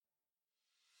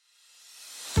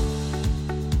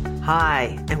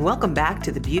Hi, and welcome back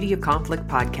to the Beauty of Conflict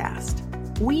podcast.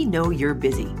 We know you're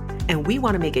busy, and we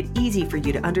want to make it easy for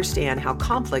you to understand how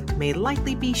conflict may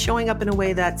likely be showing up in a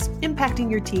way that's impacting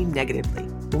your team negatively.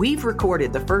 We've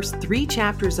recorded the first 3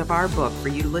 chapters of our book for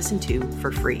you to listen to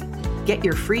for free. Get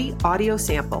your free audio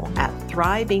sample at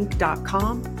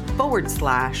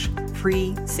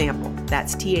thriveinc.com/free sample.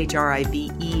 That's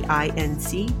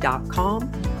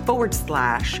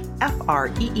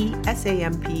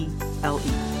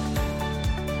THRIVEINC.com/FREESAMPLE.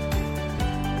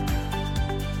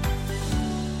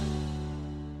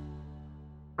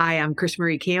 Hi, I'm Chris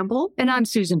Marie Campbell. And I'm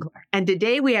Susan Clark. And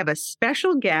today we have a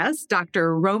special guest,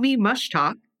 Dr. Romie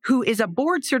Mushtaq, who is a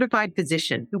board-certified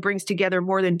physician who brings together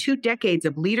more than 2 decades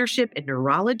of leadership in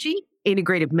neurology,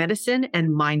 integrative medicine,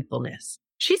 and mindfulness.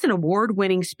 She's an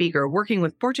award-winning speaker working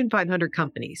with Fortune 500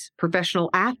 companies, professional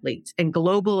athletes, and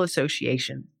global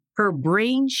associations. Her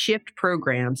brain shift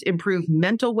programs improve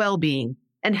mental well-being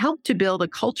and help to build a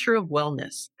culture of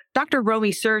wellness. Dr.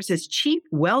 Romie serves as Chief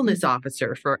Wellness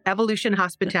Officer for Evolution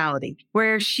Hospitality,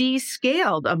 where she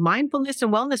scaled a mindfulness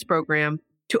and wellness program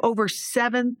to over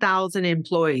 7,000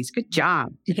 employees. Good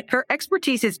job. Her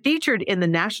expertise is featured in the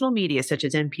national media such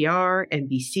as NPR,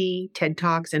 NBC, TED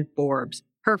Talks, and Forbes.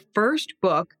 Her first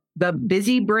book, The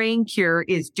Busy Brain Cure,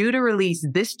 is due to release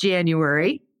this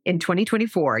January in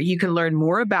 2024. You can learn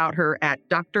more about her at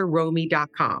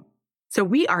drromie.com. So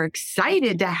we are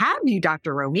excited to have you,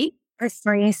 Dr. Romie. Chris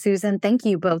Marie, Susan, thank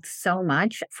you both so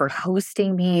much for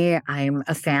hosting me. I'm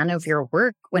a fan of your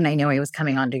work when I knew I was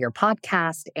coming onto your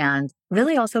podcast, and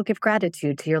really also give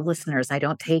gratitude to your listeners. I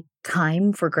don't take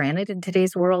time for granted in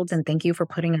today's world, and thank you for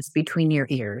putting us between your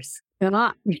ears.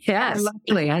 Yes.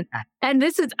 And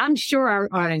this is, I'm sure our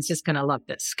audience is going to love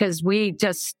this because we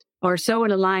just are so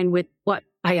in line with what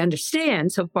I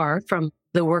understand so far from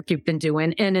the work you've been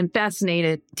doing, and I'm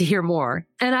fascinated to hear more.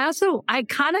 And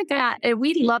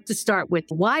we'd love to start with,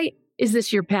 why is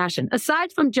this your passion?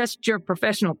 Aside from just your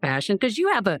professional passion, because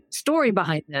you have a story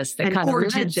behind this. An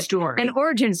origin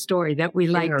story that we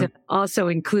like to also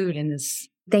include in this.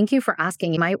 Thank you for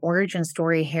asking. My origin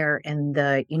story here in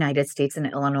the United States in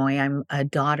Illinois, I'm a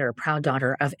proud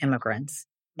daughter of immigrants,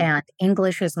 and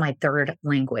English is my 3rd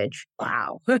language.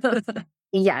 Wow.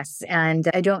 Yes. And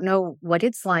I don't know what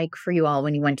it's like for you all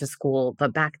when you went to school,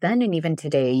 but back then and even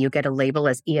today, you get a label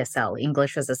as ESL,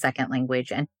 English as a second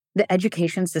language. And the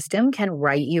education system can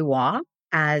write you off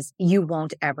as you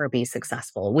won't ever be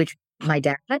successful, which my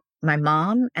dad, my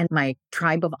mom, and my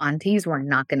tribe of aunties were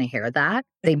not going to hear that.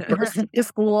 They burst into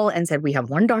school and said, "We have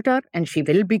one daughter and she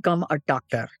will become a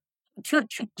doctor."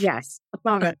 Yes.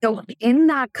 So in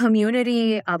that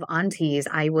community of aunties,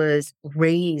 I was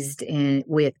raised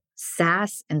with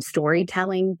sass and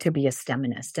storytelling to be a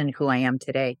STEMinist and who I am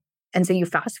today. And so you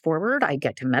fast forward, I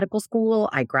get to medical school,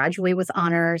 I graduate with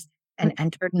honors and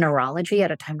entered neurology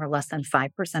at a time where less than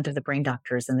 5% of the brain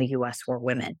doctors in the US were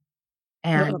women.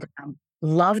 And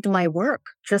loved my work,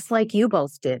 just like you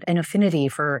both did, an affinity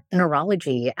for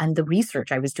neurology and the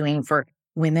research I was doing for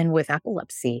women with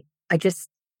epilepsy. I just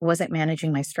wasn't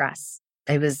managing my stress.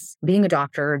 I was being a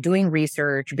doctor, doing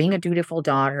research, being a dutiful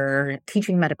daughter,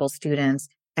 teaching medical students,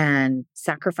 and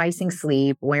sacrificing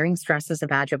sleep, wearing stress as a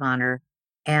badge of honor.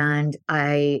 And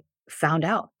I found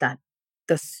out that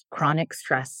this chronic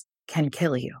stress can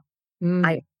kill you. I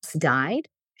almost died,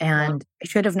 and I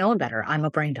should have known better. I'm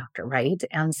a brain doctor, right?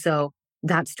 And so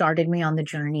that started me on the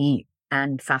journey.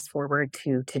 And fast forward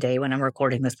to today when I'm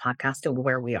recording this podcast to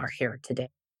where we are here today.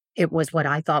 It was what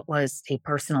I thought was a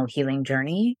personal healing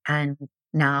journey. And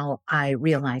now I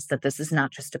realize that this is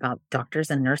not just about doctors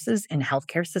and nurses in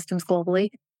healthcare systems globally.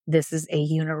 This is a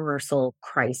universal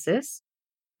crisis.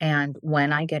 And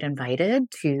when I get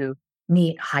invited to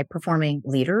meet high-performing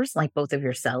leaders like both of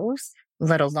yourselves,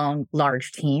 let alone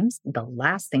large teams, the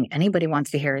last thing anybody wants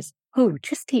to hear is, "Oh,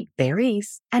 just eat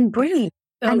berries and breathe.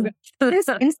 And this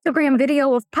Instagram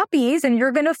video of puppies and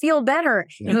you're going to feel better."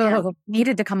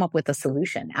 Needed to come up with a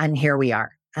solution. And here we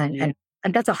are.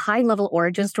 And that's a high level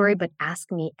origin story, but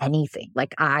ask me anything.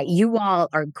 You all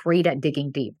are great at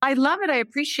digging deep. I love it. I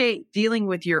appreciate dealing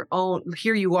with your own,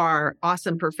 here you are,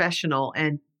 awesome professional,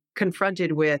 and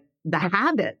confronted with the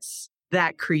habits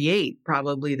that create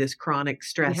probably this chronic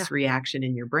stress reaction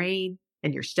in your brain,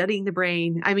 and you're studying the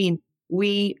brain. I mean,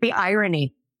 the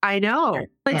irony. I know.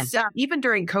 Even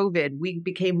during COVID, we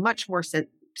became much more,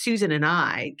 Susan and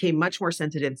I became much more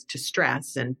sensitive to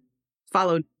stress, and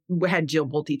we had Jill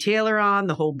Bolte-Taylor on,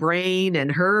 the whole brain,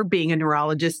 and her being a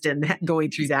neurologist and going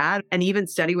through that, and even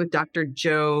study with Dr.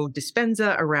 Joe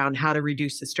Dispenza around how to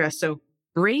reduce the stress. So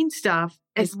brain stuff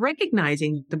is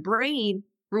recognizing the brain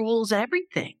rules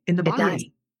everything in the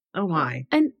body. Oh my.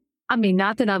 And I mean,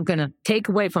 not that I'm going to take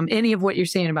away from any of what you're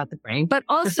saying about the brain, but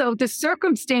also the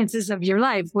circumstances of your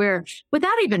life where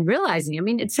without even realizing, I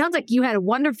mean, it sounds like you had a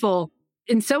wonderful,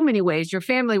 in so many ways, your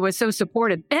family was so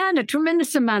supportive and a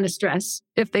tremendous amount of stress.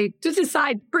 If they just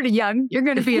decide pretty young, you're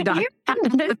going to be a doctor.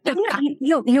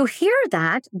 You hear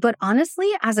that, but honestly,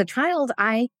 as a child,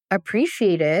 I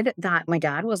appreciated that my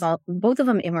dad was both of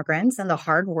them immigrants, and the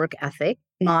hard work ethic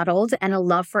modeled and a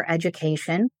love for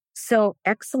education. So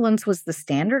excellence was the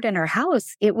standard in our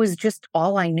house. It was just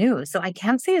all I knew. So I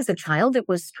can't say as a child it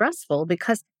was stressful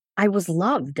because I was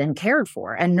loved and cared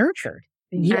for and nurtured.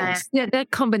 Yes. That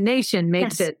combination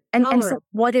makes it. And so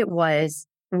what it was,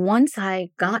 once I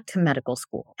got to medical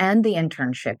school and the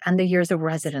internship and the years of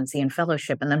residency and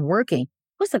fellowship and then working,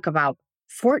 it was like about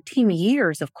 14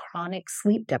 years of chronic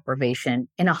sleep deprivation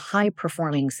in a high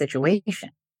performing situation.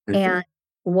 Mm-hmm.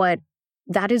 And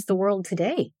that is the world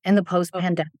today in the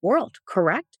post-pandemic world,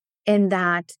 correct? In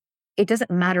that it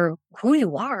doesn't matter who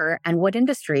you are and what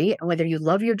industry, whether you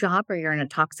love your job or you're in a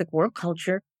toxic work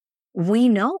culture, we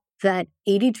know that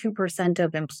 82%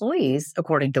 of employees,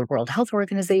 according to the World Health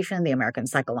Organization, the American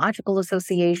Psychological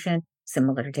Association,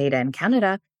 similar data in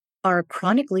Canada, are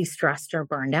chronically stressed or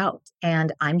burned out.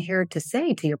 And I'm here to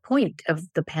say, to your point of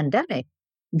the pandemic,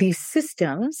 these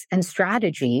systems and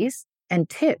strategies and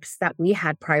tips that we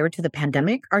had prior to the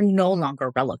pandemic are no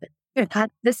longer relevant.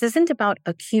 This isn't about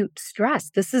acute stress.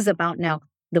 This is about now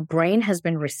the brain has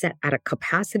been reset at a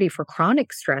capacity for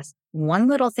chronic stress. One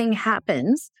little thing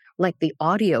happens, like the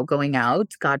audio going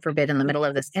out, God forbid, in the middle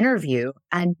of this interview,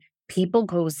 and people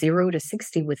go 0 to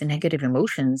 60 with negative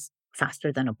emotions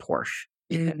faster than a Porsche.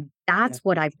 That's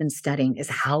what I've been studying is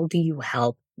how do you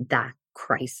help that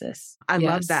crisis? I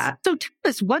love that. So tell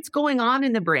us what's going on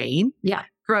in the brain. Yeah.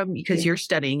 Because you're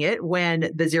studying it when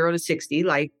the 0 to 60,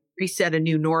 like reset a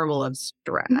new normal of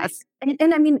stress.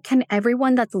 And I mean, can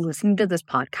everyone that's listening to this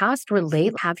podcast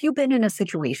relate? Have you been in a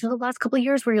situation the last couple of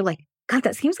years where you're like, God,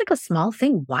 that seems like a small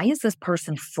thing. Why is this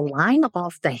person flying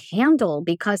off the handle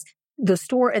because the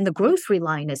store and the grocery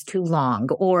line is too long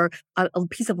or a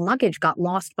piece of luggage got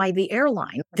lost by the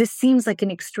airline? This seems like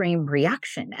an extreme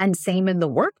reaction. And same in the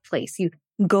workplace. You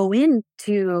go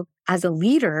into as a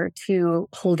leader to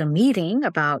hold a meeting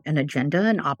about an agenda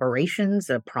and operations,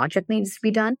 a project needs to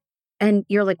be done. And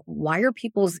you're like, why are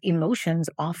people's emotions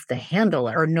off the handle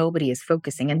or nobody is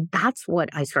focusing? And that's what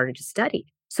I started to study.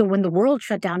 So when the world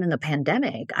shut down in the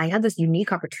pandemic, I had this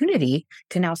unique opportunity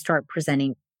to now start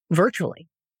presenting virtually.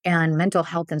 And mental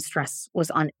health and stress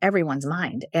was on everyone's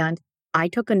mind. And I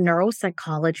took a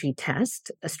neuropsychology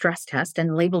test, a stress test,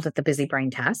 and labeled it the busy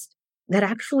brain test. That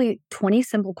actually 20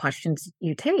 simple questions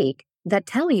you take that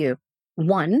tell you,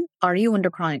 one, are you under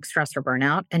chronic stress or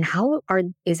burnout? And how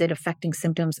is it affecting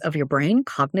symptoms of your brain,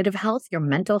 cognitive health, your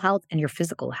mental health, and your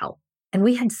physical health? And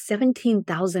we had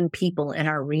 17,000 people in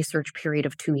our research period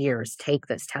of 2 years take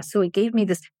this test. So it gave me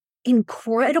this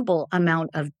incredible amount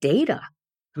of data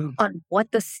on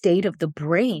what the state of the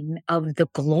brain of the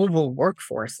global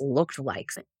workforce looked like.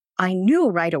 I knew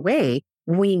right away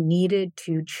we needed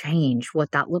to change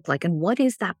what that looked like. And what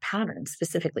is that pattern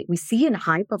specifically? We see in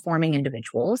high-performing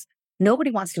individuals,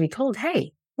 nobody wants to be told,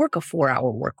 hey, work a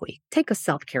 4-hour work week, take a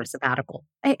self-care sabbatical.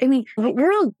 I mean,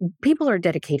 people are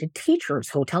dedicated teachers,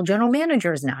 hotel general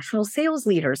managers, national sales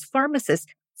leaders,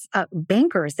 pharmacists,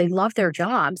 bankers. They love their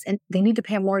jobs and they need to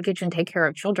pay a mortgage and take care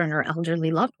of children or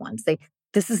elderly loved ones.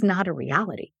 This is not a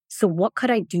reality. So what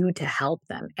could I do to help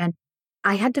them? And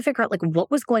I had to figure out like what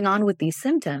was going on with these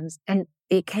symptoms. And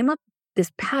it came up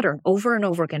this pattern over and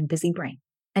over again, busy brain.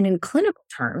 And in clinical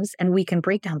terms, and we can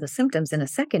break down the symptoms in a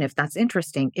second if that's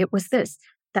interesting, it was this,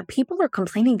 that people are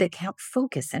complaining they can't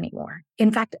focus anymore.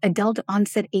 In fact, adult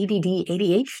onset ADD,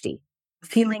 ADHD,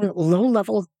 feeling low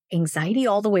level anxiety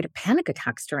all the way to panic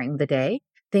attacks during the day,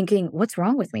 thinking, what's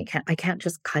wrong with me? I can't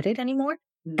just cut it anymore.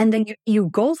 And then you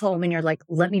go home and you're like,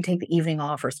 let me take the evening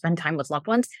off or spend time with loved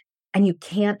ones. And you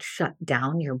can't shut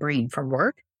down your brain from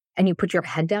work. And you put your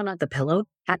head down on the pillow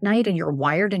at night and you're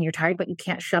wired and you're tired, but you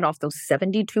can't shut off those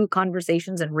 72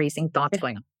 conversations and racing thoughts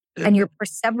going on. And you're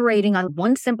perseverating on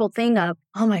one simple thing of,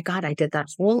 oh my God, I did that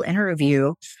whole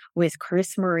interview with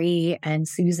Chris Marie and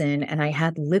Susan and I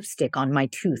had lipstick on my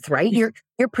tooth, right? You're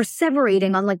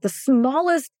perseverating on like the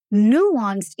smallest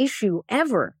nuanced issue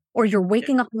ever. Or you're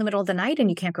waking up in the middle of the night and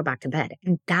you can't go back to bed.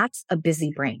 And that's a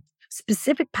busy brain.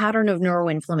 Specific pattern of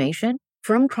neuroinflammation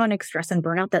from chronic stress and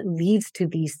burnout that leads to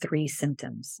these 3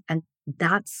 symptoms. And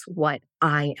that's what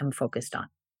I am focused on.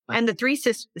 And the 3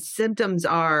 symptoms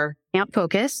are Can't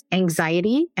focus,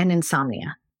 anxiety, and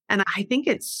insomnia. And I think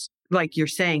it's like you're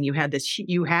saying, you have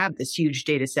this huge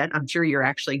data set. I'm sure you're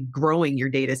actually growing your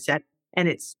data set. and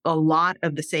it's a lot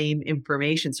of the same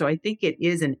information. So I think it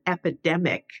is an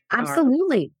epidemic.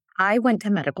 Absolutely. I went to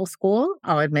medical school.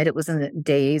 I'll admit it was in the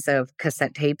days of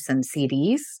cassette tapes and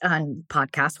CDs, and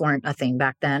podcasts weren't a thing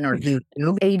back then, or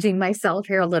YouTube. Aging myself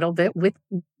here a little bit with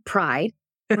pride.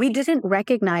 We didn't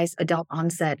recognize adult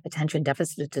onset attention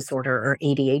deficit disorder, or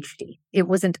ADHD. It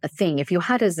wasn't a thing. If you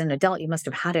had it as an adult, you must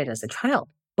have had it as a child.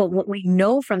 But what we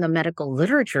know from the medical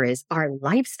literature is our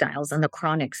lifestyles and the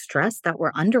chronic stress that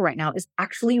we're under right now is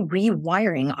actually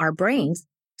rewiring our brains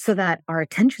so that our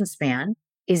attention span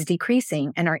is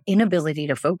decreasing and our inability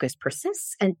to focus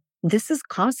persists. And this is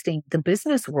costing the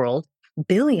business world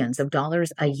billions of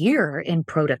dollars a year in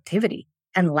productivity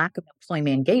and lack of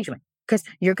employee engagement. Because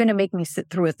you're going to make me sit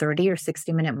through a 30 or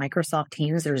 60-minute Microsoft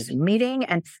Teams or Zoom meeting,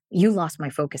 and you lost my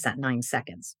focus at 9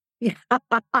 seconds. Yeah,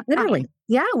 literally.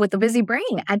 Yeah, with the busy brain.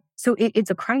 And so it's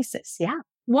a crisis. Yeah.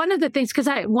 One of the things, because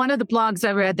one of the blogs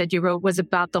I read that you wrote was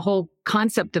about the whole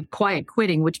concept of quiet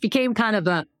quitting, which became kind of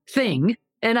a thing.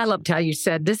 And I loved how you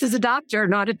said, this is a doctor,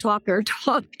 not a talker,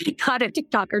 not a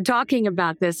TikToker talking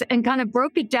about this, and kind of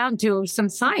broke it down to some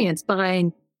science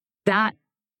behind that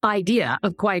idea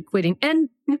of quiet quitting. And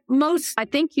I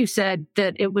think you said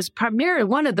that it was primarily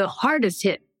one of the hardest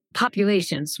hit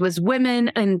populations was women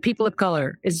and people of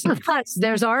color. Plus,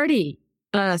 there's already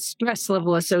a stress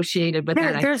level associated with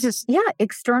that. There's this,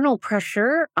 external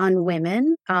pressure on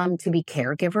women to be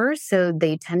caregivers. So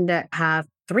they tend to have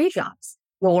 3 jobs.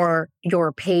 Or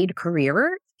your paid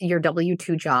career, your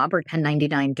W-2 job or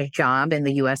 1099 job in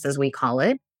the US as we call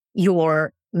it,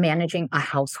 you're managing a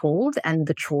household and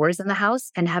the chores in the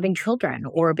house and having children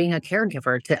or being a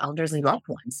caregiver to elderly loved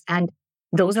ones. And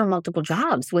those are multiple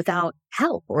jobs without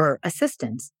help or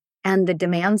assistance. And the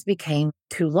demands became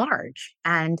too large.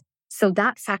 And so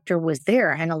that factor was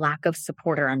there and a lack of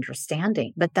support or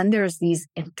understanding. But then there's these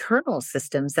internal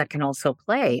systems that can also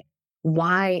play.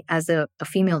 Why, as a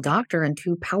female doctor and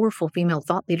 2 powerful female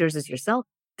thought leaders as yourself,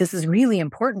 this is really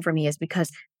important for me is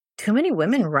because too many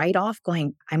women write off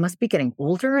going, I must be getting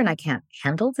older and I can't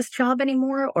handle this job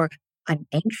anymore, or I'm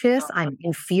anxious, I'm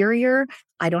inferior,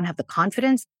 I don't have the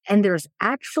confidence. And there's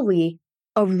actually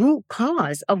a root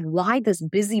cause of why this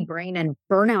busy brain and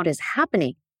burnout is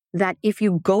happening, that if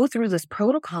you go through this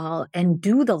protocol and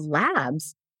do the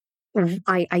labs,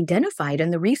 I identified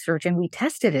in the research and we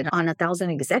tested it on 1,000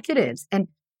 executives, and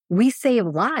we save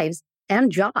lives and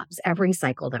jobs every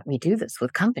cycle that we do this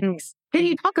with companies. Can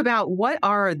you talk about what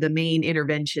are the main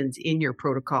interventions in your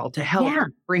protocol to help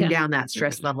bring down that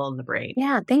stress level in the brain?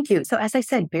 Yeah, thank you. So as I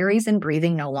said, berries and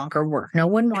breathing no longer work. No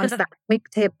one wants that quick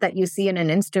tip that you see in an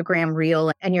Instagram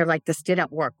reel and you're like, this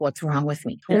didn't work. What's wrong with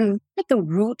me? Yeah. The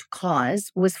root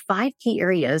cause was 5 key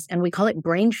areas, and we call it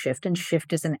brain shift, and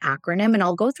shift is an acronym. And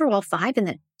I'll go through all 5 and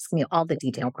then ask me all the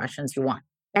detailed questions you want.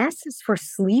 S is for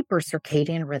sleep or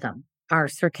circadian rhythm. Our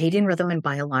circadian rhythm and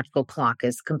biological clock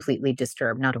is completely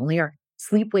disturbed. Not only our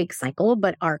sleep-wake cycle,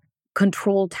 but our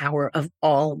control tower of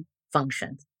all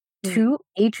functions. 2,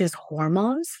 H is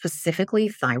hormones, specifically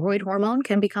thyroid hormone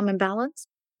can become imbalanced.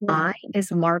 I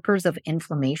is markers of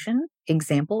inflammation.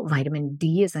 Example, vitamin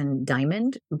D is in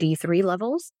diamond, D3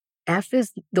 levels. F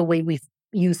is the way we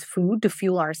use food to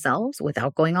fuel ourselves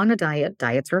without going on a diet.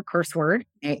 Diets are a curse word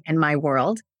in my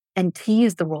world. And T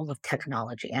is the role of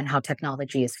technology and how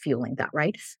technology is fueling that,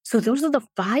 right? So those are the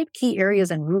 5 key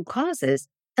areas and root causes.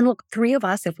 And look, 3 of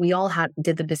us, if we all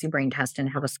did the busy brain test and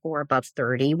have a score above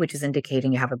 30, which is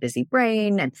indicating you have a busy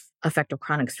brain and effective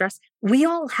chronic stress, we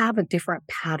all have a different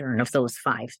pattern of those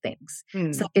 5 things.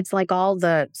 So it's like all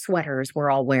the sweaters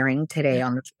we're all wearing today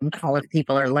on the Zoom call. If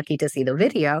people are lucky to see the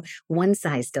video, one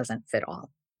size doesn't fit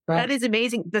all. Right? That is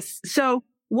amazing. So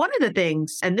one of the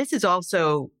things, and this is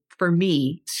also for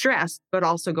me, stress, but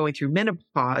also going through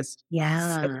menopause.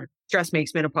 Yeah. So stress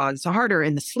makes menopause harder.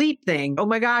 And the sleep thing, oh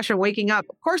my gosh, I'm waking up.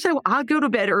 Of course, I'll go to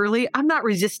bed early. I'm not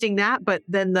resisting that, but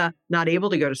then the not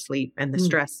able to go to sleep and the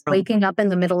stress. Waking up in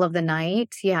the middle of the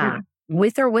night. Yeah.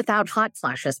 With or without hot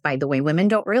flashes, by the way. Women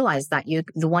don't realize that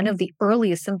one of the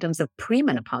earliest symptoms of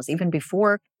premenopause, even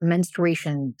before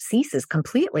menstruation ceases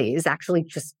completely, is actually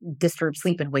just disturbed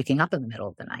sleep and waking up in the middle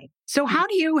of the night. So how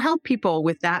do you help people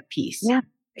with that piece? Yeah.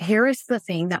 Here is the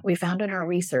thing that we found in our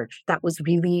research that was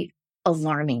really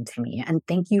alarming to me, and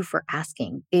thank you for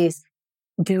asking, is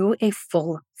do a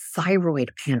full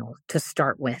thyroid panel to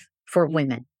start with for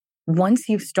women. Once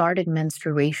you've started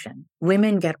menstruation,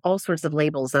 women get all sorts of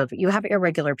labels of you have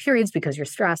irregular periods because you're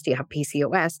stressed, you have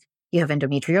PCOS, you have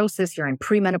endometriosis, you're in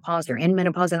premenopause, you're in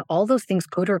menopause, and all those things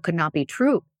could or could not be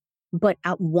true. But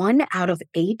 1 out of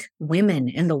 8 women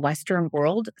in the Western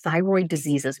world, thyroid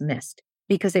disease is missed.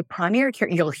 Because a primary care,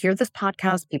 you'll hear this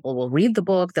podcast, people will read the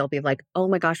book, they'll be like, oh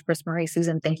my gosh, Chris Murray,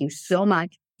 Susan, thank you so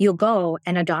much. You'll go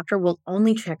and a doctor will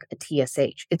only check a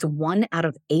TSH. It's 1 out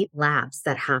of 8 labs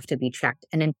that have to be checked.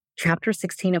 And in chapter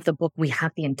 16 of the book, we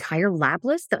have the entire lab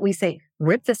list that we say,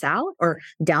 rip this out or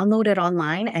download it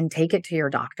online and take it to your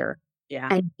doctor. Yeah.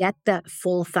 And get that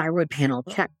full thyroid panel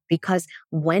checked. Because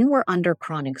when we're under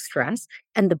chronic stress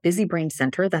and the busy brain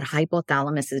center, that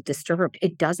hypothalamus is disturbed,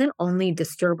 it doesn't only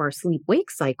disturb our sleep-wake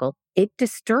cycle, it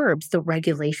disturbs the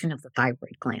regulation of the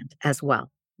thyroid gland as well.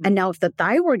 And now if the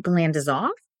thyroid gland is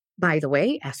off, by the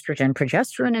way, estrogen,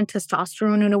 progesterone, and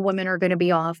testosterone in a woman are going to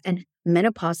be off, and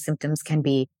menopause symptoms can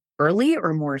be early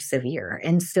or more severe.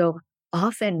 And so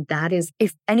often that is,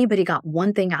 if anybody got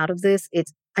one thing out of this,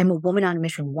 it's I'm a woman on a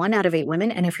mission, 1 out of 8 women.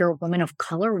 And if you're a woman of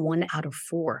color, 1 out of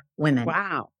 4 women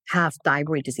have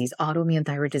thyroid disease, autoimmune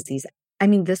thyroid disease. I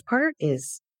mean, this part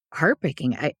is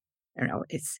heartbreaking. I don't know,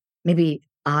 it's maybe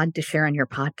odd to share on your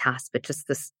podcast, but just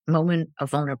this moment of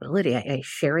vulnerability, I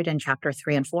share it in chapter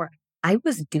 3 and 4. I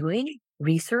was doing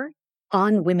research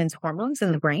on women's hormones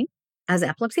in the brain as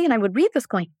epilepsy. And I would read this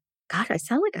going, God, I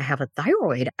sound like I have a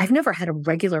thyroid. I've never had a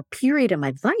regular period in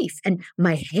my life. And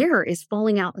my hair is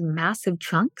falling out in massive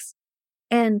chunks.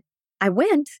 And I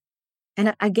went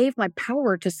and I gave my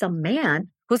power to some man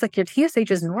who was like, your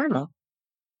TSH is normal.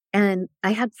 And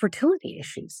I had fertility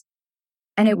issues.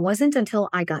 And it wasn't until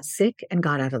I got sick and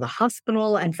got out of the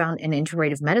hospital and found an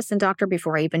integrative medicine doctor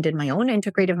before I even did my own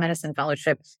integrative medicine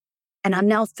fellowship. And I'm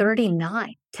now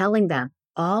 39, telling them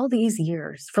all these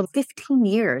years, for 15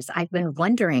 years, I've been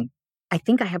wondering, I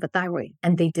think I have a thyroid.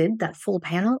 And they did that full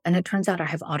panel. And it turns out I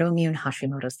have autoimmune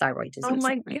Hashimoto's thyroid disease. Oh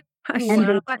my God. And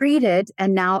they treated.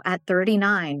 And now at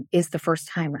 39 is the first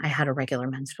time I had a regular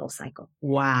menstrual cycle.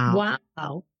 Wow.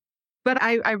 But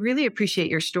I really appreciate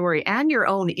your story and your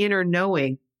own inner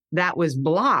knowing that was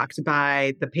blocked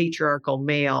by the patriarchal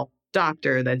male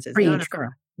doctor that says, no,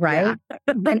 right?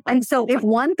 Yeah. And so if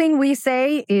one thing we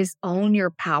say is own your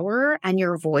power and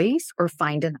your voice, or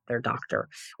find another doctor,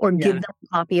 or give them a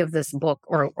copy of this book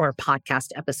or podcast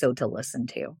episode to listen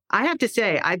to. I have to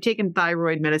say, I've taken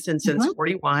thyroid medicine since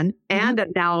 41, and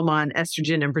now I'm on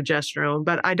estrogen and progesterone,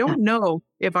 but I don't know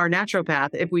if our naturopath,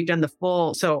 if we've done the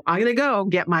full. So I'm going to go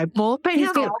get my full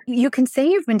panel. You can say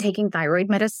you've been taking thyroid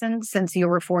medicine since you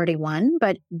were 41,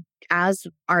 but as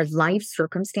our life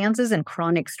circumstances and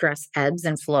chronic stress ebbs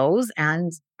and flows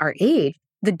and our age,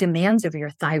 the demands of your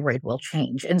thyroid will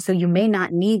change. And so you may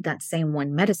not need that same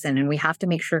one medicine. And we have to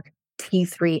make sure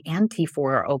T3 and T4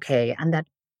 are okay, and that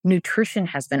nutrition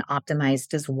has been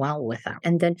optimized as well with that.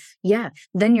 And then,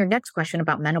 then your next question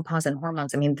about menopause and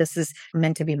hormones. I mean, this is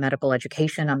meant to be medical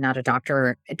education. I'm not a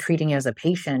doctor treating you as a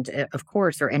patient, of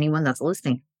course, or anyone that's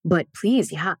listening. But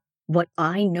please, what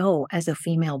I know as a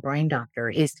female brain doctor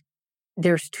is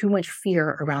there's too much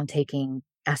fear around taking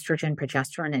estrogen,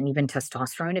 progesterone, and even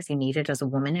testosterone if you need it as a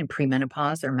woman in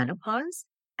premenopause or menopause.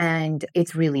 And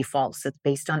it's really false. It's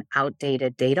based on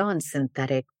outdated data on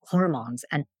synthetic hormones.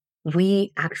 And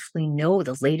we actually know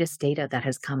the latest data that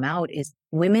has come out is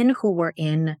women who were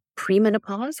in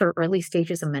premenopause or early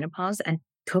stages of menopause and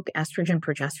took estrogen,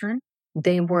 progesterone,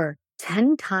 they were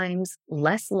 10 times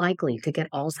less likely to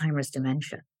get Alzheimer's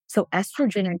dementia. So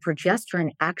estrogen and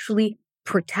progesterone actually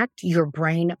protect your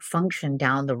brain function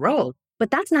down the road.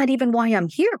 But that's not even why I'm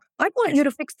here. I want you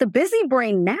to fix the busy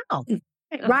brain now,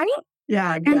 right?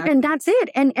 Yeah, exactly. And that's it.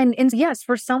 And yes,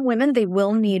 for some women, they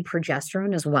will need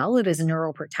progesterone as well. It is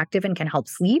neuroprotective and can help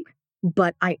sleep.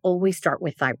 But I always start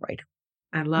with thyroid.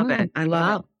 I love it. I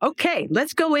love it. Okay,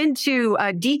 let's go into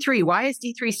D3. Why is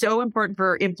D3 so important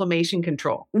for inflammation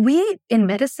control? In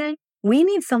medicine, we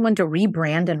need someone to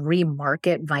rebrand and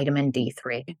remarket vitamin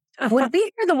D3. When we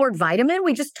hear the word vitamin,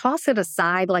 we just toss it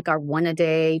aside like our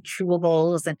one-a-day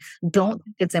chewables and don't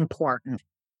think it's important.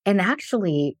 And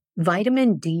actually,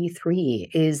 vitamin D3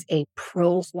 is a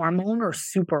pro-hormone or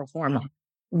super hormone.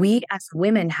 We as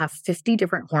women have 50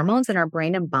 different hormones in our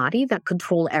brain and body that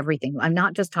control everything. I'm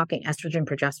not just talking estrogen,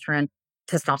 progesterone,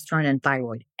 testosterone, and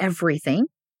thyroid, everything.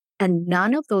 And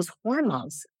none of those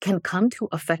hormones can come to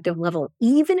effective level,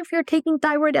 even if you're taking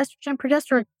thyroid, estrogen,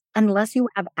 progesterone, unless you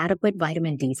have adequate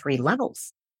vitamin D3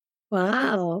 levels.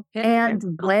 Wow. And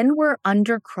when we're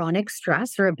under chronic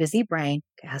stress or a busy brain,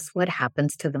 guess what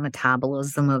happens to the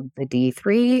metabolism of the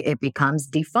D3? It becomes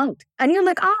defunct. And you're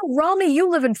like, oh, Romie, you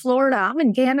live in Florida. I'm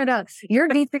in Canada. Your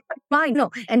D3 fine.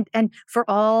 No. And for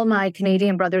all my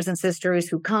Canadian brothers and sisters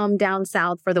who come down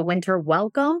south for the winter,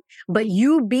 welcome. But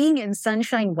you being in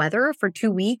sunshine weather for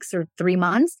 2 weeks or 3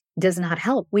 months does not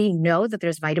help. We know that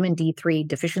there's vitamin D3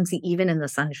 deficiency even in the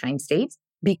sunshine states.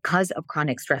 because of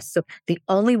chronic stress. So the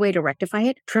only way to rectify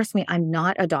it, trust me, I'm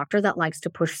not a doctor that likes to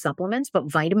push supplements,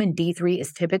 but vitamin D3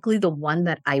 is typically the one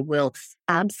that I will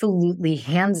absolutely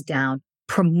hands down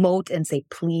promote and say,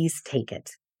 please take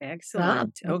it.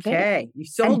 Excellent. Okay. You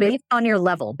sold and based on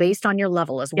your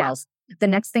level as well. The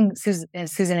next thing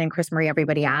Susan and Chris Marie,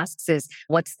 everybody asks is,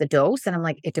 what's the dose? And I'm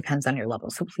like, it depends on your level.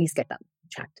 So please get that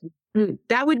checked.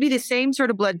 That would be the same sort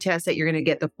of blood test that you're going to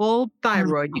get the full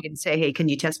thyroid. You can say, hey, can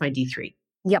you test my D3?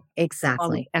 Yep,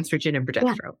 exactly. Estrogen and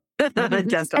progesterone.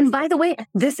 Yeah. And by the way,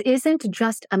 this isn't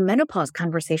just a menopause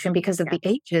conversation because of the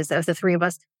ages of the three of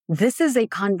us. This is a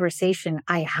conversation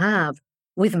I have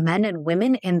with men and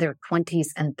women in their 20s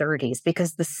and 30s,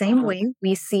 because the same way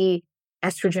we see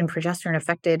estrogen, progesterone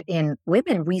affected in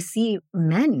women, we see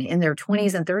men in their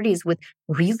 20s and 30s with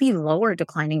really lower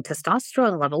declining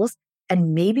testosterone levels.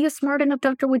 And maybe a smart enough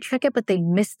doctor would check it, but they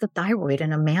miss the thyroid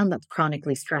in a man that's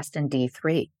chronically stressed in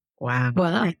D3. Wow.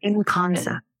 Well, in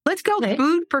concept. Let's go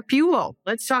food for fuel.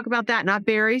 Let's talk about that, not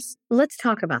berries. Let's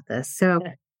talk about this. So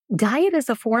diet is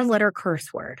a 4-letter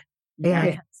curse word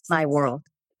in my world.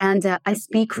 And I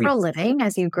speak for a living,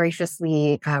 as you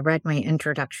graciously read my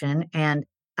introduction. And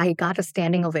I got a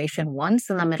standing ovation once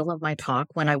in the middle of my talk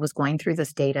when I was going through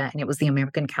this data, and it was the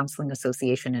American Counseling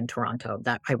Association in Toronto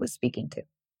that I was speaking to.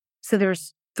 So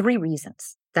there's 3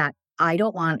 reasons that I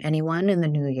don't want anyone in the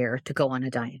new year to go on a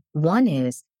diet. One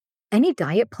is any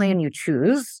diet plan you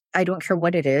choose, I don't care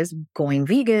what it is, going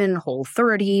vegan,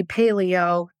 Whole30,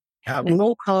 paleo,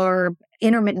 low carb,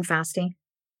 intermittent fasting.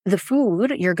 The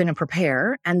food you're going to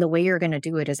prepare and the way you're going to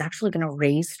do it is actually going to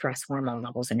raise stress hormone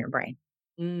levels in your brain.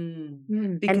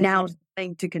 Because and now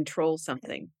trying to control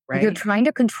something, right? You're trying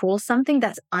to control something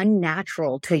that's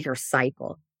unnatural to your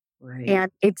cycle. Right.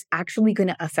 And it's actually going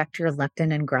to affect your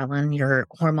leptin and ghrelin, your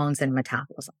hormones and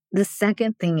metabolism. The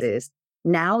second thing is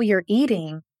now you're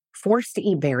forced to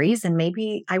eat berries. And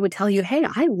maybe I would tell you, hey,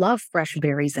 I love fresh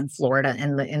berries in Florida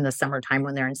in the summertime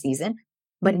when they're in season.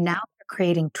 But now you're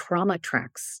creating trauma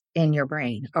tracks in your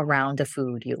brain around a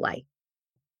food you like.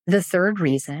 The third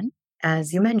reason,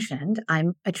 as you mentioned,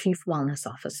 I'm a chief wellness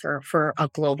officer for a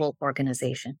global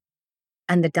organization.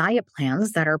 And the diet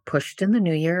plans that are pushed in the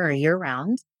new year or year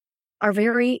round are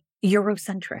very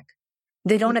Eurocentric.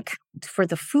 They don't account for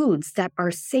the foods that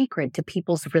are sacred to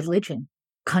people's religion,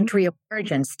 country of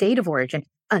origin, state of origin,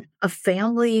 a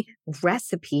family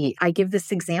recipe. I give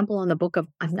this example in the book of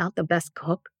I'm not the best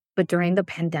cook, but during the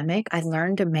pandemic, I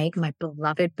learned to make my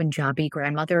beloved Punjabi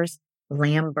grandmother's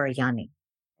lamb biryani.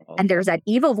 And there's that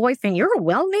evil voice saying, you're a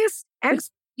wellness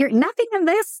expert. You're nothing in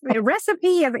this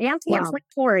recipe is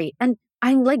anti-inflammatory. And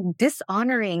I'm like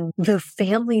dishonoring the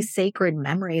family sacred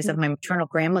memories of my maternal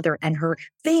grandmother and her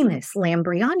famous lamb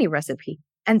biryani recipe.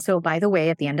 And so, by the way,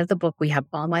 at the end of the book, we have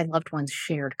all my loved ones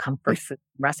shared comfort food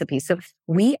recipes. So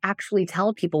we actually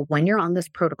tell people when you're on this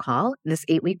protocol, this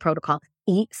 8-week protocol,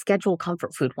 schedule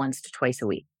comfort food once to twice a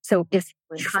week. So if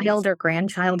child or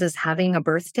grandchild is having a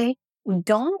birthday,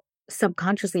 don't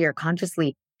subconsciously or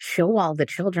consciously show all the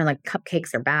children like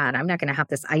cupcakes are bad. I'm not going to have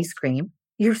this ice cream.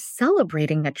 You're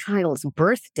celebrating a child's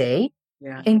birthday.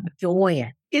 Yeah. Enjoy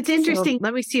it. It's interesting.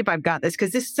 Let me see if I've got this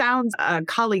because this sounds, a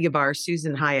colleague of ours,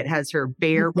 Susan Hyatt, has her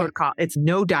BEAR protocol. It's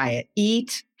no diet,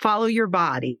 eat, follow your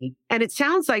body. And it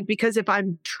sounds like because if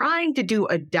I'm trying to do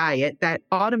a diet, that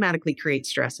automatically creates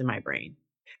stress in my brain.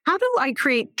 How do I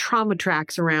create trauma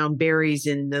tracks around berries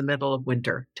in the middle of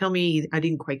winter? Tell me, I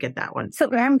didn't quite get that one. So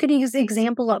I'm going to use the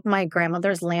example of my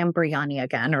grandmother's lamb biryani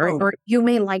again, or you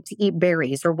may like to eat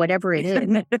berries or whatever it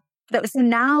is. So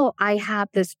now I have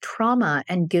this trauma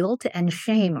and guilt and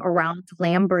shame around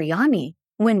lamb biryani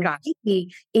when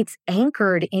really it's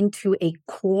anchored into a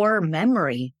core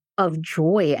memory of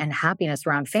joy and happiness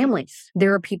around family.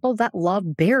 There are people that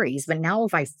love berries, but now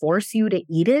if I force you to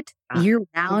eat it year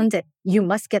round, you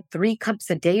must get 3 cups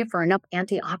a day for enough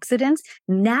antioxidants.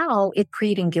 Now it's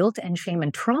creating guilt and shame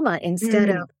and trauma instead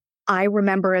of, I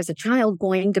remember as a child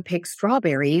going to pick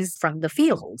strawberries from the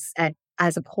fields and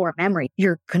as a core memory.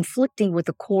 You're conflicting with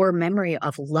the core memory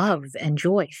of love and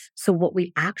joy. So what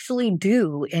we actually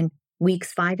do in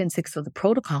weeks 5 and 6 of the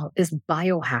protocol is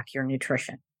biohack your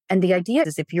nutrition. And the idea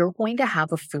is if you're going to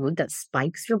have a food that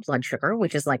spikes your blood sugar,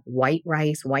 which is like white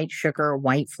rice, white sugar,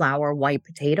 white flour, white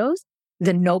potatoes,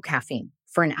 then no caffeine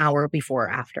for an hour before or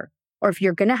after. Or if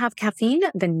you're going to have caffeine,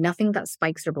 then nothing that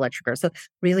spikes your blood sugar. So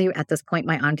really at this point,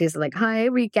 my aunties are like, hi,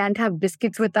 we can't have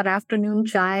biscuits with that afternoon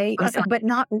chai, but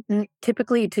not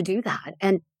typically to do that.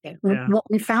 And what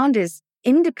we found is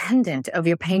independent of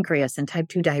your pancreas and type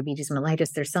 2 diabetes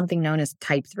mellitus, there's something known as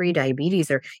type 3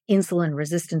 diabetes or insulin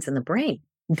resistance in the brain.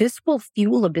 this will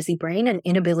fuel a busy brain and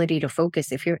inability to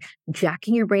focus. If you're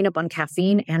jacking your brain up on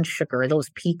caffeine and sugar, those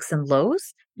peaks and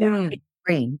lows,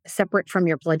 brain separate from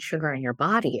your blood sugar in your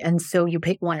body. And so you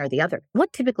pick one or the other.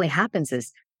 What typically happens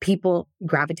is people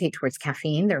gravitate towards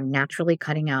caffeine. They're naturally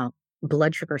cutting out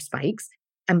blood sugar spikes.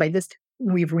 And by this,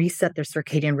 we've reset their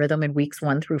circadian rhythm in weeks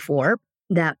 1 through 4,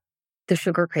 that the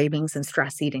sugar cravings and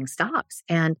stress eating stops.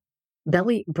 And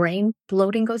brain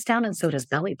bloating goes down, and so does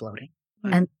belly bloating.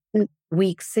 And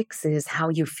week 6 is how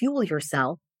you fuel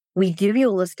yourself. We give you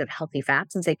a list of healthy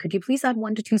fats and say, could you please add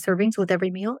 1 to 2 servings with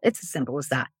every meal? It's as simple as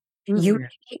that. You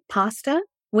eat pasta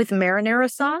with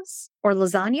marinara sauce or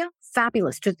lasagna,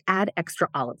 fabulous. Just add extra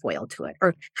olive oil to it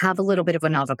or have a little bit of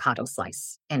an avocado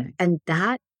slice in it. And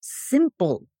that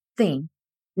simple thing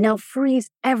now frees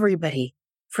everybody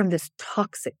from this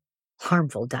toxic,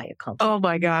 harmful diet culture. Oh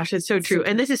my gosh, it's so true.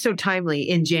 And this is so timely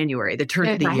in January, the turn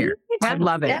of the year. I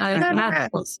love it.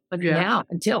 Now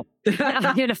until,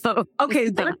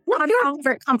 Okay.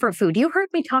 Your comfort food. You heard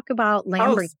me talk about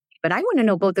lamb, but I want to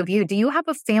know both of you. Do you have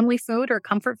a family food or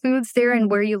comfort foods there and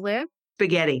where you live?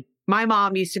 Spaghetti. My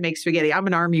mom used to make spaghetti. I'm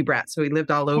an army brat, so we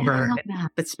lived all over.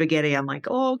 But spaghetti, I'm like,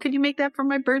 oh, could you make that for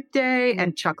my birthday?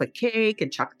 And chocolate cake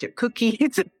and chocolate chip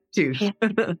cookies. Dude.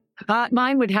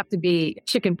 Mine would have to be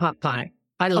chicken pot pie.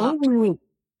 I love it.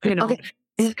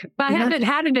 I haven't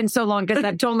had it in so long because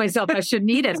I've told myself I shouldn't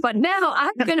eat it. But now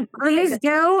I'm going to please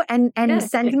go and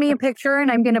send me a picture, and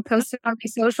I'm going to post it on my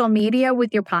social media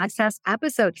with your podcast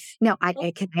episode. Now,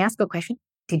 can I ask a question?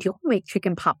 Did you make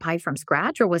chicken pot pie from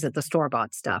scratch, or was it the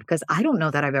store-bought stuff? Because I don't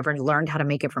know that I've ever learned how to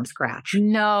make it from scratch.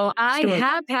 No, I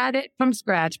have had it from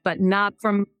scratch, but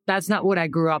that's not what I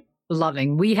grew up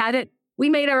loving. We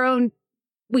made our own.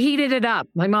 We heated it up.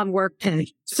 My mom worked.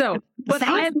 But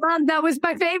that was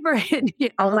my favorite.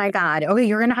 Oh my God. Okay.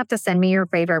 You're going to have to send me your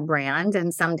favorite brand.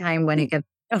 And sometime when it gets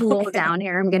cool down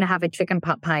here, I'm going to have a chicken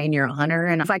pot pie in your honor.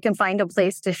 And if I can find a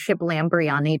place to ship lamb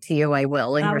biryani to you, I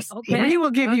will. We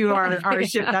will give you our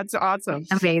ship. That's awesome.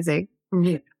 Amazing.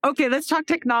 Okay. Let's talk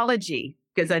technology,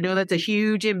 because I know that's a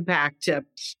huge impact to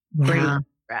brain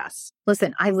stress.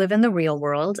 Listen, I live in the real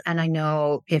world, and I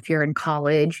know if you're in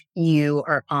college, you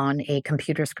are on a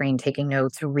computer screen taking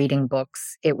notes or reading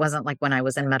books. It wasn't like when I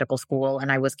was in medical school and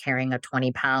I was carrying a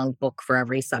 20-pound book for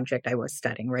every subject I was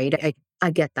studying, right? I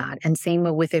get that. And same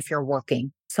with if you're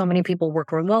working. So many people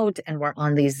work remote and we're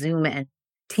on these Zoom and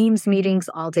Teams meetings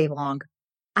all day long.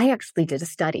 I actually did a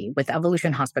study with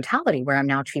Evolution Hospitality, where I'm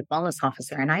now Chief Wellness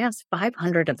Officer, and I asked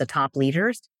 500 of the top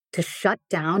leaders to shut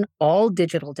down all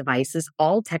digital devices,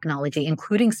 all technology,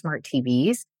 including smart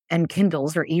TVs and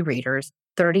Kindles or e-readers,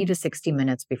 30 to 60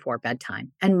 minutes before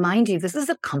bedtime. And mind you, this is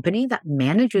a company that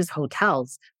manages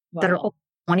hotels that are open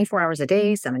 24 hours a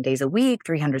day, 7 days a week,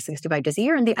 365 days a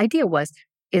year. And the idea was,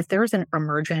 if there's an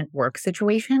emergent work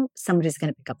situation, somebody's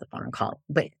going to pick up the phone and call.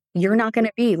 But you're not going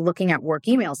to be looking at work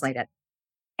emails like that.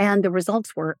 And the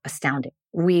results were astounding.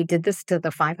 We did this to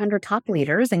the 500 top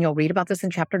leaders, and you'll read about this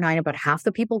in chapter 9. About half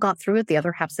the people got through it. The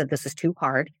other half said this is too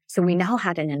hard. So we now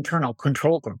had an internal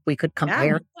control group. We could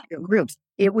compare groups.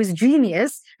 It was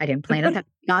genius. I didn't plan it.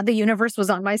 God, the universe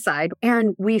was on my side.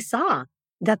 And we saw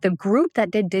that the group that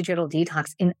did digital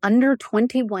detox, in under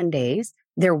 21 days,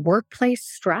 their workplace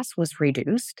stress was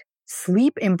reduced,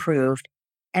 sleep improved,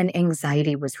 and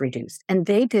anxiety was reduced. And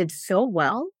they did so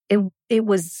well. It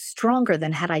was stronger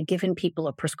than had I given people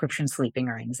a prescription sleeping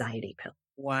or anxiety pill.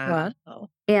 Wow.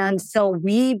 And so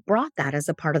we brought that as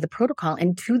a part of the protocol.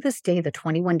 And to this day, the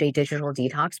 21-day digital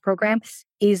detox program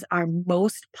is our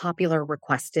most popular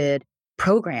requested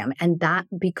program. And that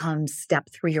becomes step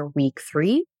 3 or week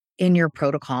 3 in your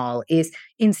protocol, is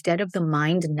instead of the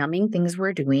mind numbing things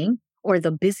we're doing, or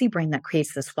the busy brain that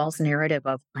creates this false narrative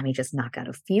of, let me just knock out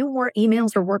a few more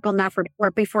emails or work on that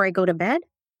before I go to bed.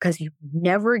 Because you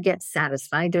never get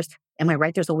satisfied. Am I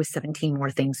right? There's always 17 more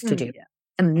things to do.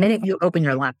 The minute you open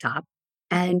your laptop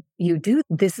and you do,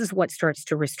 this is what starts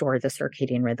to restore the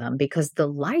circadian rhythm, because the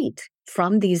light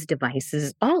from these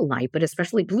devices, all light, but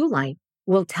especially blue light,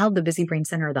 will tell the busy brain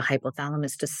center of the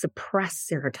hypothalamus to suppress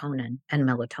serotonin and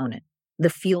melatonin, the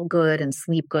feel good and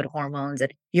sleep good hormones.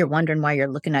 And you're wondering why you're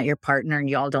looking at your partner and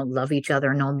y'all don't love each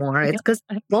other no more. It's because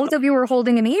both of you are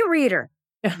holding an e-reader.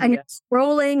 And you're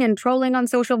scrolling and trolling on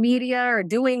social media or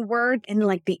doing work, and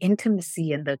like the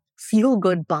intimacy and the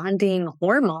feel-good bonding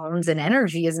hormones and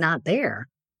energy is not there.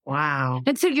 Wow.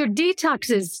 And so your detox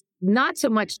is not so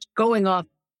much going off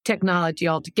technology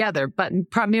altogether, but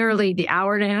primarily the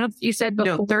hour and a half you said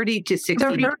before? No, 30 to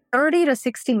 60. 30 to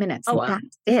 60 minutes. Oh, wow.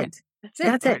 That's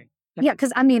it. Yeah,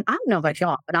 because I don't know about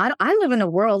y'all, but I live in a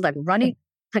world like running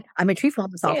I'm a chief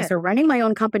wellness officer running my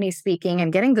own company speaking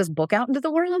and getting this book out into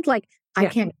the world. Like, I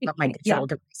can't give up my digital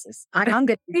devices. I'm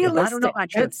good. I don't know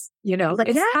about you. It's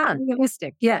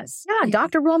realistic. Yes. Yeah.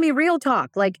 Dr. Romie, real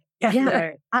talk. Like,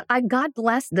 I God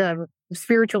bless the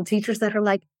spiritual teachers that are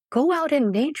like, go out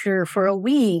in nature for a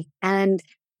week and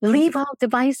leave all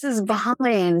devices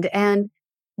behind. And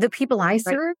the people I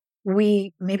serve,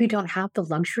 we maybe don't have the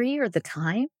luxury or the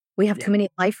time. We have too many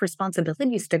life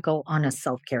responsibilities to go on a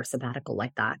self-care sabbatical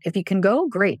like that. If you can go,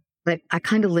 great. But I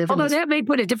kind of live Although that may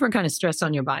put a different kind of stress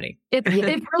on your body. If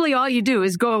really all you do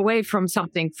is go away from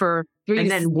something for 3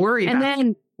 and then worry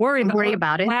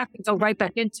about it. And go right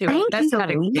back into it. That's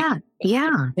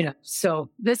yeah. So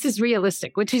this is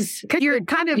realistic, which is you're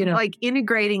kind of like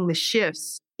integrating the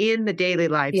shifts in the daily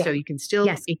life so you can still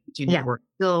work.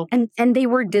 And they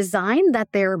were designed that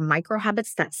they're micro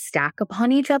habits that stack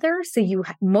upon each other. So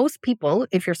most people,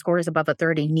 if your score is above a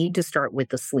 30, need to start with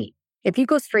the sleep. If you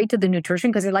go straight to the nutrition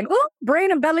because you're like, oh,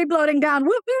 brain and belly bloating down,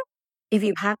 whoop, whoop. If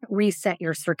you haven't reset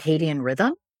your circadian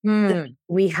rhythm,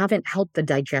 we haven't helped the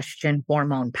digestion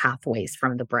hormone pathways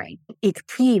from the brain. It's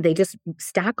key. They just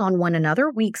stack on one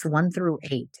another weeks 1 through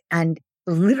 8. And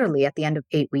literally at the end of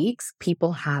 8 weeks,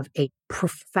 people have a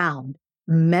profound,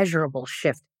 measurable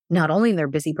shift, not only in their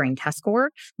busy brain test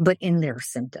score, but in their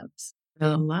symptoms. I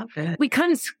love it. We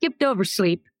kind of skipped over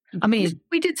sleep. I mean,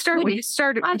 we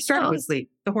started with sleep,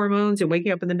 the hormones and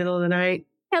waking up in the middle of the night.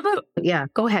 Yeah,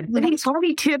 go ahead.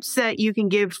 Any tips that you can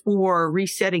give for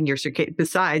resetting your circadian,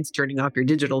 besides turning off your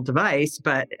digital device,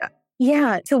 but...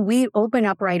 Yeah. So we open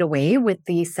up right away with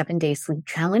the 7-day sleep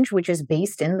challenge, which is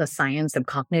based in the science of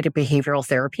cognitive behavioral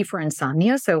therapy for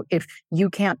insomnia. So if you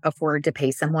can't afford to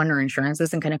pay someone or insurance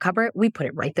isn't going to cover it, we put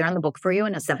it right there in the book for you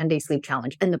in a 7-day sleep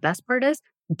challenge. And the best part is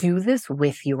do this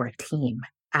with your team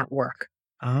at work.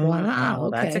 Oh, wow.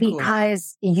 Okay. That's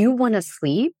because you want to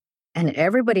sleep and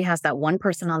everybody has that one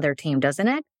person on their team, doesn't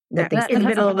it? That in the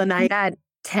middle of the night at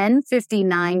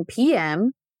 10:59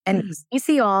 p.m. And you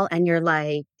see all, and you're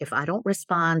like, if I don't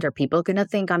respond, are people going to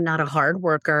think I'm not a hard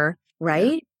worker,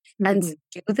 right? Yeah. And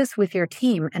do this with your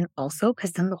team. And also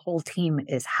because then the whole team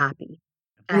is happy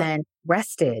and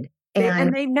rested.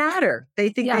 And they matter. They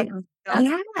think they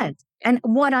matter. And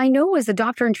what I know as a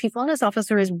doctor and chief wellness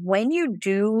officer is when you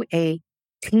do a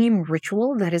team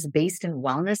ritual that is based in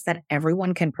wellness that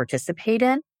everyone can participate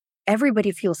in,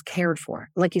 everybody feels cared for,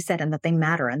 like you said, and that they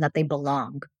matter and that they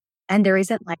belong. And there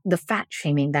isn't like the fat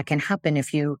shaming that can happen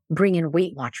if you bring in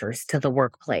Weight Watchers to the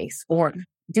workplace or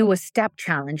do a step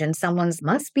challenge and someone's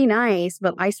must be nice,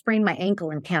 but I sprained my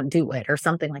ankle and can't do it or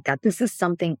something like that. This is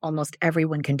something almost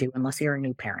everyone can do unless you're a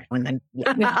new parent. And then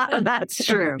that's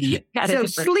true. So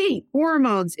sleep,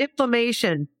 hormones,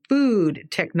 inflammation, food,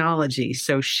 technology.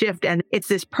 So shift. And it's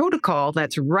this protocol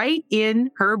that's right in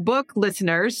her book,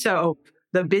 listeners. So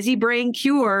the Busy Brain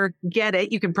Cure, get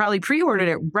it. You can probably pre-order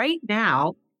it right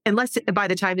now. Unless by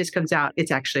the time this comes out, it's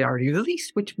actually already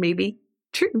released, which may be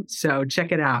true. So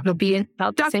check it out. It'll be in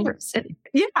about the same city.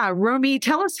 Yeah. Romie,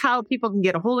 tell us how people can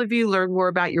get a hold of you, learn more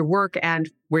about your work and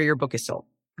where your book is sold.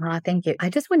 Thank you.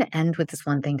 I just want to end with this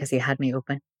one thing because you had me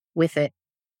open with it.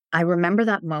 I remember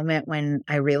that moment when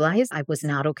I realized I was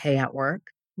not okay at work.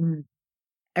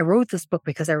 I wrote this book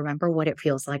because I remember what it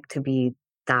feels like to be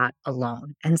that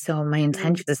alone. And so my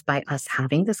intention is by us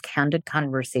having this candid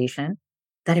conversation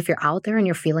that if you're out there and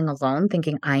you're feeling alone,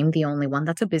 thinking I'm the only one,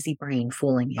 that's a busy brain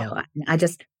fooling you.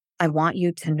 I want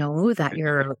you to know that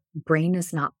your brain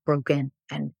is not broken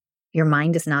and your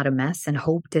mind is not a mess and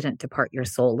hope didn't depart your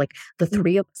soul. Like the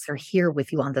three of us are here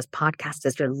with you on this podcast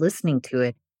as you're listening to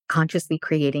it, consciously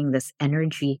creating this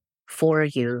energy for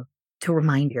you to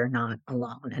remind you're not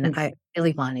alone. And I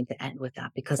really wanted to end with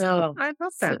that because I love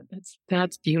that.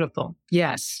 That's beautiful.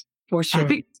 Yes, for sure. I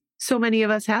think so many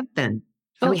of us have been.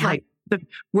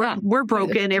 We're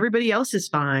broken. Everybody else is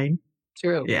fine.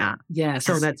 True. Yeah. Yes.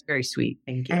 So that's very sweet.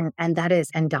 Thank you. And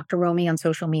Dr. Romie on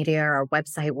social media, our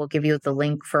website will give you the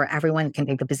link for everyone can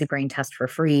take the Busy Brain test for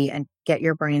free and get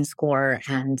your brain score.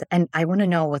 And I want to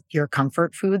know what your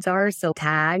comfort foods are. So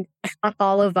tag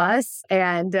all of us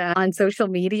and on social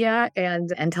media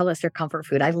and tell us your comfort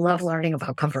food. I love learning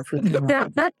about comfort food.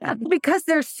 Because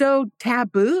they're so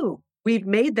taboo. We've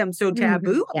made them so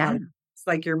taboo. Yeah. It's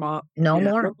like your mom. No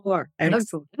more.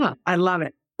 Absolutely. I love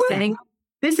it.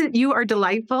 You are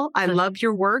delightful. I love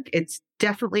your work. It's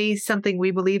definitely something we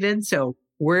believe in. So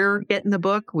we're getting the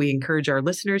book. We encourage our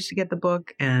listeners to get the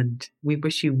book and we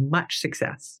wish you much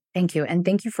success. Thank you. And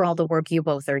thank you for all the work you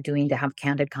both are doing to have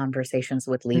candid conversations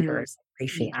with leaders.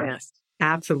 Appreciate it. Yes,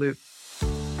 absolutely.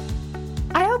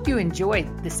 I hope hope you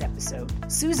enjoyed this episode.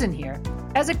 Susan here.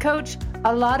 As a coach,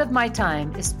 a lot of my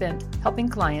time is spent helping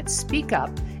clients speak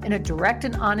up in a direct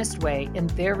and honest way in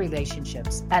their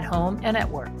relationships at home and at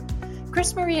work.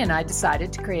 Chris Marie and I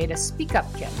decided to create a Speak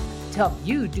Up Kit to help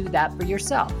you do that for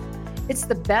yourself. It's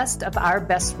the best of our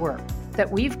best work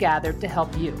that we've gathered to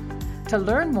help you. To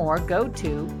learn more, go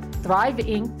to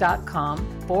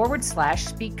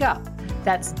thriveinc.com/speak up.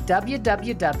 That's